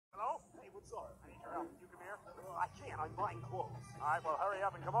sorry. I need your help. You come here? I can't. I'm buying clothes. All right, well, hurry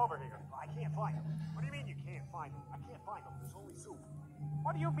up and come over here. I can't find them. What do you mean you can't find them? I can't find them. There's only soup.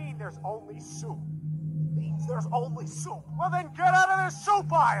 What do you mean there's only soup? It means there's only soup. Well, then get out of this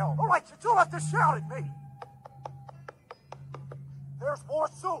soup aisle. All right, you don't have to shout at me. There's more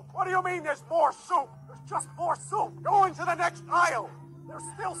soup. What do you mean there's more soup? There's just more soup. Go into the next aisle. There's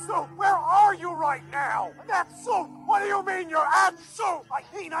still soup. Where are you right now? I'm at soup. What do you mean you're at soup? I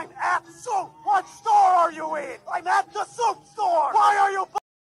mean I'm at soup. What store are you in? I'm at the soup store. Why are you...